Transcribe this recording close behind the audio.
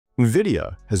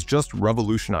NVIDIA has just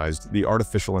revolutionized the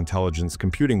artificial intelligence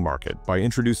computing market by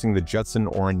introducing the Jetson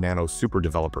Orin Nano Super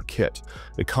Developer Kit,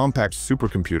 a compact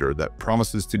supercomputer that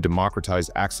promises to democratize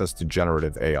access to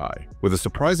generative AI. With a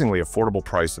surprisingly affordable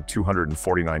price of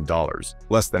 $249,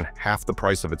 less than half the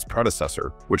price of its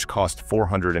predecessor, which cost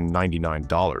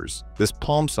 $499, this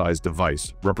palm-sized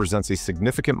device represents a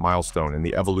significant milestone in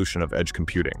the evolution of edge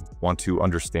computing. Want to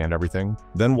understand everything?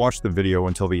 Then watch the video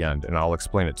until the end and I'll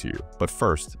explain it to you. But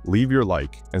first, leave your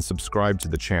like and subscribe to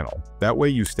the channel. That way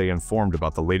you stay informed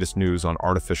about the latest news on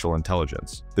artificial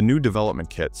intelligence. The new development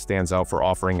kit stands out for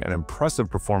offering an impressive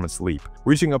performance leap,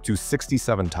 reaching up to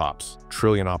 67 TOPS,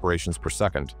 trillion operations per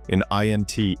second, in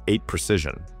INT8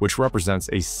 precision, which represents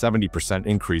a 70%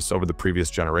 increase over the previous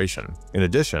generation. In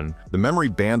addition, the memory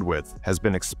bandwidth has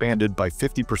been expanded by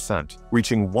 50%,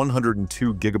 reaching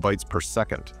 102 gigabytes per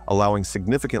second, allowing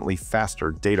significantly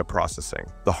faster data processing.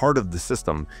 The heart of the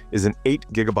system is an 8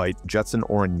 gigabyte Jetson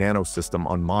Orin Nano system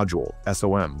on module,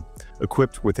 SOM,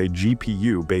 equipped with a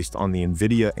GPU based on the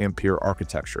NVIDIA Ampere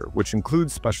architecture, which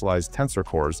includes specialized tensor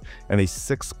cores and a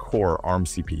 6-core ARM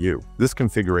CPU. This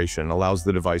configuration allows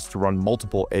the device to run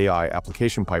multiple AI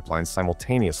application pipelines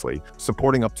simultaneously,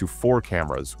 supporting up to 4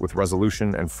 cameras with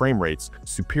resolution and frame rates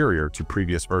superior to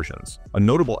previous versions. A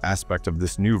notable aspect of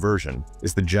this new version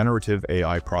is the generative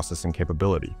AI processing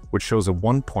capability, which shows a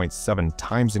 1.7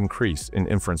 times increase in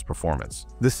inference performance.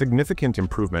 This significant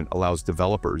improvement allows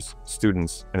developers,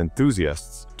 students, and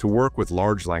enthusiasts to work with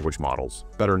large language models,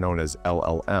 better known as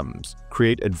LLMs,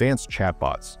 create advanced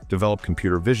chatbots, develop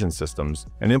computer vision systems,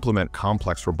 and implement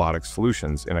complex robotic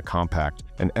solutions in a compact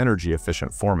and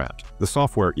energy-efficient format. The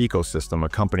software ecosystem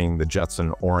accompanying the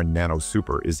Jetson Orin Nano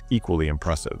Super is equally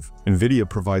impressive. NVIDIA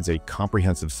provides a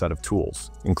comprehensive set of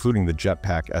tools, including the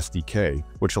JetPack SDK,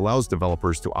 which allows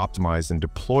developers to optimize and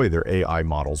deploy their AI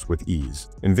models with ease.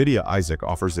 NVIDIA Isaac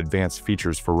offers advanced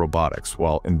features for robotics,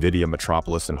 while NVIDIA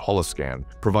Metropolis and Holoscan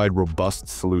provide robust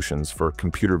solutions for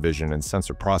computer vision and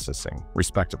sensor processing,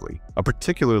 respectively. A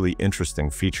particularly interesting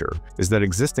feature is that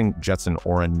existing Jetson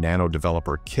Orin Nano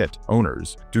Developer Kit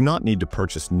owners do not need to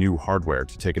purchase new hardware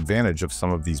to take advantage of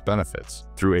some of these benefits.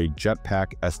 Through a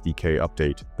JetPack SDK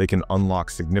update, they can unlock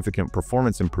significant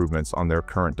performance improvements on their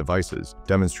current devices,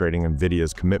 demonstrating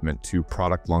NVIDIA's commitment to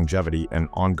product longevity and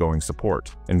ongoing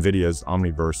support. NVIDIA's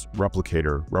Omniverse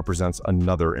Replicator represents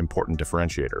another important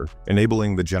differentiator,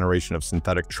 enabling the generation of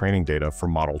synthetic training data for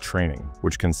model training,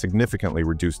 which can significantly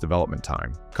reduce development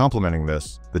time. Complementing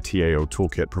this, the TAO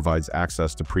toolkit provides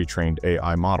access to pre-trained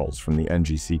AI models from the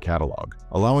NGC catalog,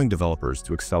 allowing developers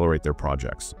to accelerate their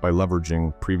projects by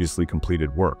leveraging previously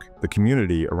completed work. The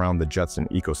community around the Jetson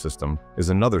ecosystem is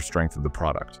another strength of the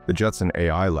product. The Jetson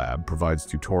AI Lab provides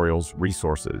tutorials,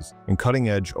 resources, and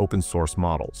cutting-edge open-source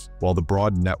models, while the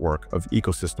broad network of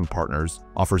ecosystem partners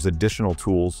offers additional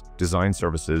tools, design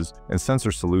services, and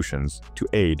sensor solutions to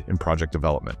aid in project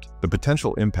development. The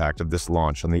potential impact of this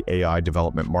launch on the AI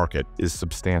development market is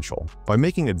substantial. By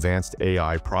making advanced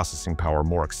AI processing power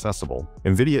more accessible,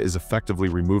 NVIDIA is effectively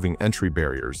removing entry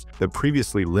barriers that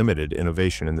previously limited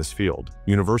innovation in this field.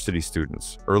 University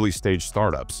students, early-stage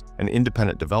startups, and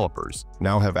independent developers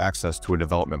now have access to a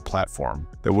development platform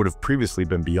that would have previously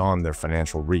been beyond their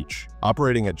financial reach.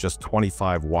 Operating at just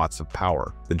 25 watts of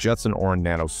power, the Jetson Orin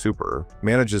Nano Super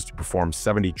manages to perform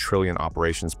 70 trillion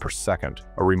operations per second,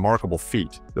 a remarkable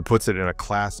feat that puts it in a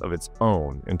class of its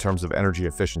own in terms of energy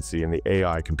efficiency in the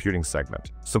AI computing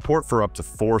segment. Support for up to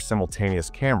 4 simultaneous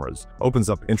cameras opens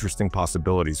up interesting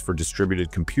possibilities for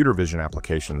distributed computer vision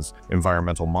applications,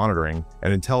 environmental monitoring,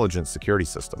 and intelligent security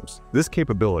systems. This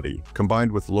capability,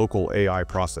 combined with local AI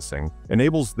processing,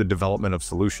 enables the development of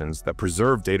solutions that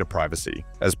preserve data privacy,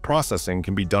 as processing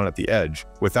can be done at the edge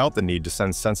without the need to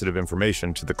send sensitive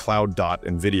information to the cloud.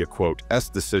 NVIDIA's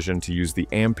decision to use the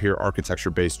Ampere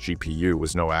architecture-based GPU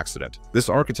was no accident. This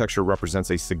architecture represents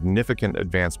a significant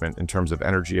advancement in terms of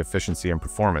energy efficiency and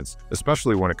performance,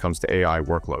 especially when it comes to AI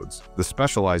workloads. The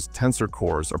specialized tensor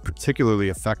cores are particularly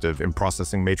effective in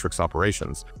processing matrix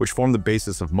operations, which form the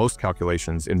basis of most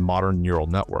calculations in modern neural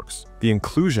networks. The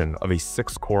inclusion of a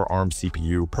 6-core ARM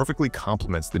CPU perfectly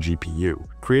complements the GPU,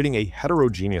 creating a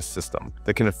heterogeneous system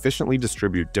that can efficiently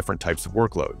distribute different types of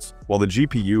workloads. While the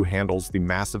GPU handles the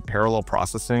massive parallel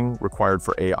processing required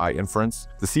for AI inference,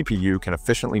 the CPU can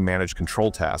efficiently manage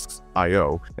control tasks,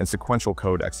 I/O, and sequential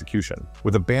code execution.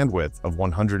 With a bandwidth of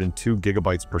 102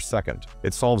 gigabytes per second,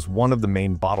 it solves one of the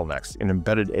main bottlenecks in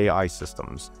embedded AI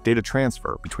systems: data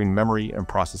transfer between memory and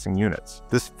processing units.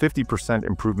 This 50%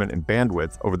 improvement in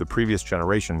bandwidth over the previous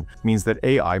generation means that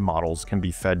AI models can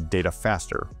be fed data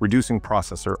faster, reducing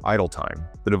processor idle time.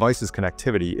 The device's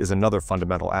connectivity is another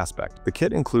fundamental aspect. The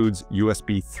kit includes contains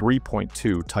USB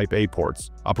 3.2 Type-A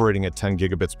ports operating at 10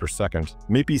 gigabits per second,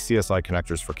 MIPI CSI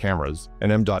connectors for cameras,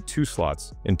 and M.2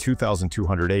 slots in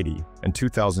 2280 and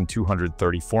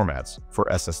 2230 formats for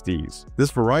SSDs.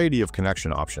 This variety of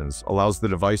connection options allows the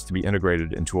device to be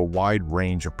integrated into a wide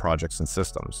range of projects and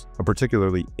systems. A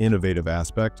particularly innovative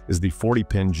aspect is the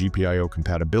 40-pin GPIO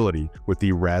compatibility with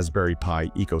the Raspberry Pi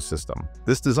ecosystem.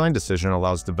 This design decision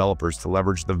allows developers to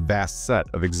leverage the vast set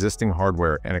of existing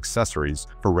hardware and accessories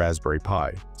for Raspberry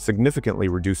Pi, significantly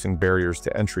reducing barriers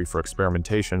to entry for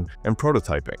experimentation and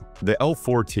prototyping. The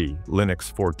L4T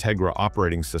Linux for Tegra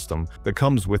operating system that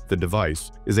comes with the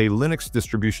device is a Linux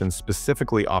distribution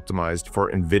specifically optimized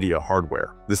for NVIDIA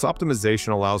hardware. This optimization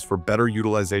allows for better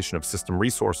utilization of system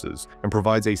resources and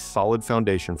provides a solid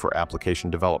foundation for application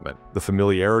development. The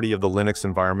familiarity of the Linux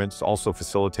environment also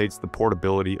facilitates the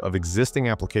portability of existing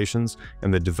applications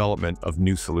and the development of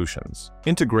new solutions.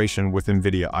 Integration with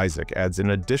NVIDIA Isaac adds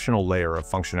an additional layer of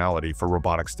functionality for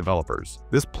robotics developers.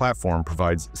 This platform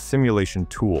provides simulation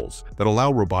tools that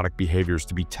allow robotic behaviors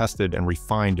to be tested and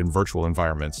refined in virtual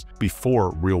environments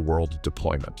before real-world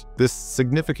deployment. This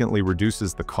significantly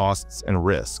reduces the costs and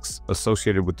risks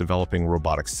associated with developing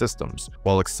robotic systems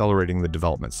while accelerating the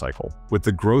development cycle. With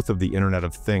the growth of the Internet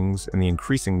of Things and the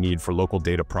increasing need for local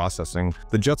data processing,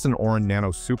 the Jetson Orin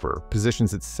Nano Super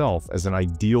positions itself as an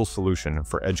ideal solution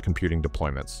for edge computing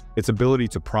deployments. Its ability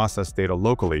to process data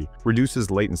locally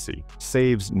reduces latency,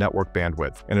 saves network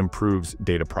bandwidth, and improves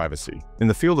data privacy. In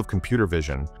the field of computer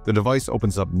vision, the device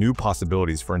opens up new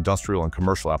possibilities for industrial and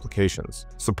commercial applications.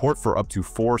 Support for up to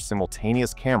 4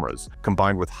 simultaneous cameras,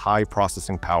 combined with high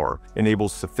processing power,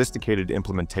 enables sophisticated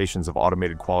implementations of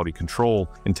automated quality control,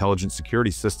 intelligent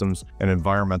security systems, and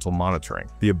environmental monitoring.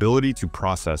 The ability to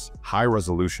process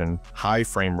high-resolution,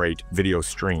 high-frame-rate video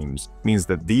streams means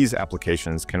that these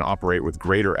applications can operate with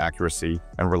greater accuracy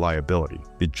and reliability.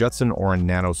 The Jetson Orin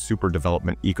Nano Super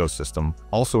development ecosystem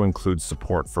also includes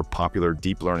support for popular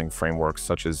deep learning frameworks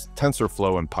such as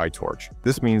TensorFlow and PyTorch.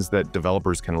 This means that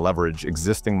developers can leverage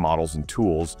existing models and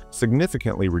tools,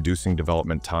 significantly reducing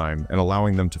development time and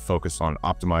allowing them to focus on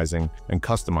optimizing and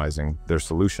customizing their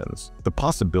solutions. The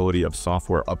possibility of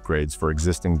software upgrades for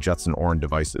existing Jetson Orin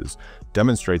devices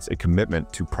demonstrates a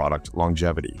commitment to product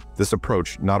longevity. This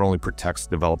approach not only protects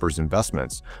developers'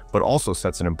 investments, but also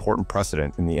sets an important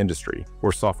precedent in the industry,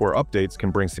 where software updates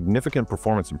can bring significant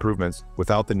performance improvements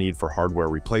without the need for hardware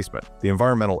replacement. The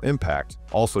environmental impact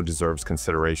also deserves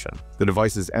consideration. The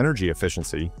device's energy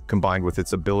efficiency, combined with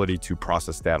its ability to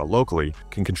process data locally,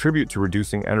 can contribute to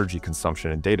reducing energy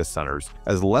consumption in data centers,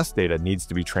 as less data needs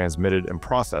to be transmitted and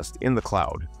processed in the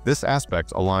cloud. This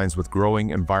aspect aligns with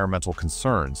growing environmental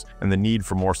concerns and the need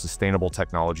for more sustainable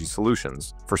technology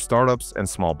solutions. For startups and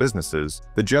small businesses,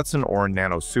 the Jetson Orin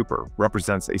Nano Super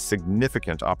represents a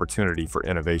significant opportunity for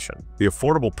innovation. The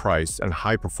affordable price and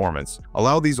high performance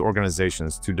allow these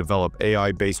organizations to develop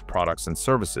AI-based products and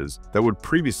services that would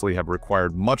previously have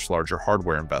required much larger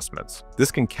hardware investments.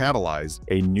 This can catalyze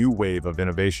a new wave of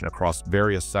innovation across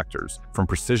various sectors, from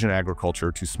precision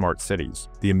agriculture to smart cities.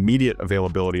 The immediate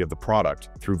availability of the product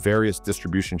through various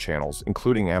distribution channels,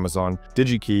 including Amazon,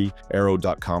 DigiKey,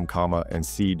 Arrow.com, and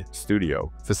Seed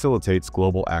Studio, facilitates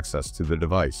global access to the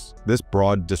device. This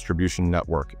broad distribution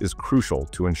network is crucial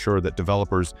to ensure that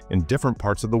developers in different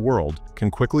parts of the world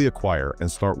can quickly acquire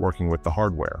and start working with the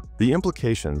hardware. The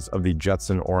implications of the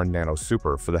Jetson Orin Nano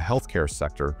Super for the healthcare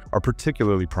sector are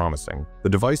particularly promising. The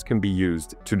device can be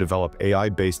used to develop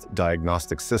AI-based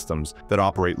diagnostic systems that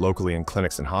operate locally in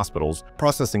clinics and hospitals,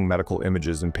 processing medical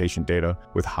images and patient data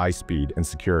with high speed and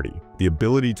security. The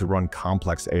ability to run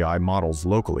complex AI models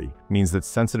locally means that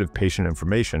sensitive patient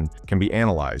information can be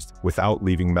analyzed without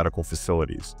leaving medical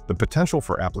facilities. The potential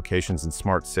for applications in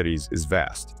smart cities is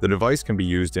vast. The device can be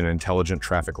used in intelligent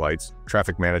traffic lights,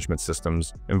 traffic management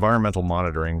systems, environmental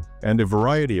monitoring, and a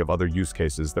variety of other use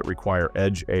cases that require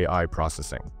edge AI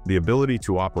processing. The ability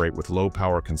to operate with low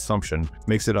power consumption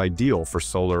makes it ideal for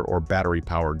solar or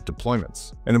battery-powered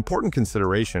deployments. An important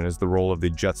consideration is the role of the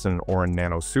Jetson Orin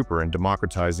Nano Super in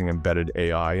democratizing embedded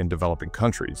AI in developing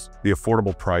countries. The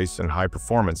affordable price and high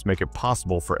performance make it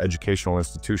possible for educational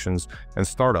institutions and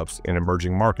startups in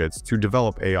emerging markets to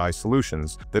develop AI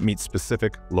solutions that meet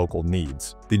specific local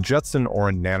needs. The Jetson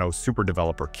Orin Nano Super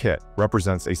Developer Kit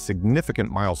represents a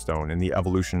significant milestone in the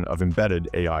evolution of embedded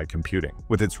AI computing.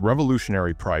 With its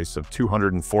revolutionary price of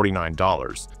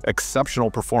 $249,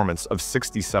 exceptional performance of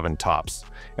 67 TOPS,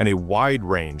 and a wide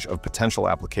range of potential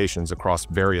applications across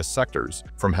various sectors,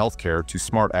 from healthcare to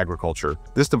smart agriculture,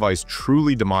 this device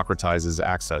truly democratizes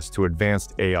access to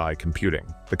advanced AI computing.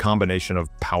 The combination of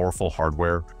powerful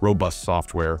hardware, robust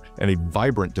software, and a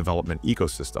vibrant development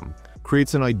ecosystem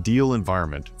creates an ideal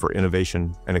environment for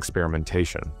innovation and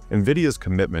experimentation. NVIDIA's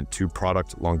commitment to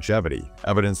product longevity,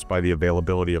 evidenced by the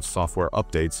availability of software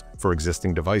updates for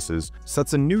existing devices,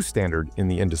 sets a new standard in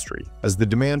the industry. As the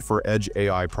demand for edge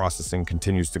AI processing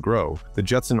continues to grow, the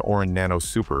Jetson Orin Nano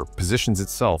Super positions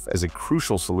itself as a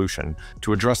crucial solution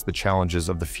to address the challenges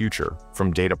of the future,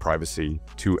 from data privacy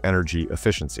to energy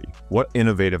efficiency. What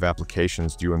innovative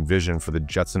applications do you envision for the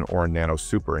Jetson Orin Nano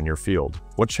Super in your field?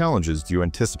 What challenges do you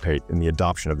anticipate in the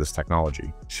adoption of this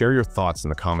technology? Share your thoughts in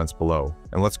the comments below,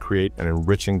 and let's create an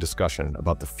enriching discussion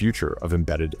about the future of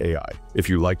embedded AI. If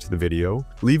you liked the video,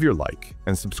 leave your like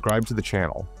and subscribe to the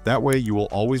channel. That way you will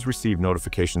always receive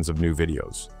notifications of new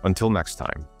videos. Until next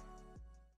time.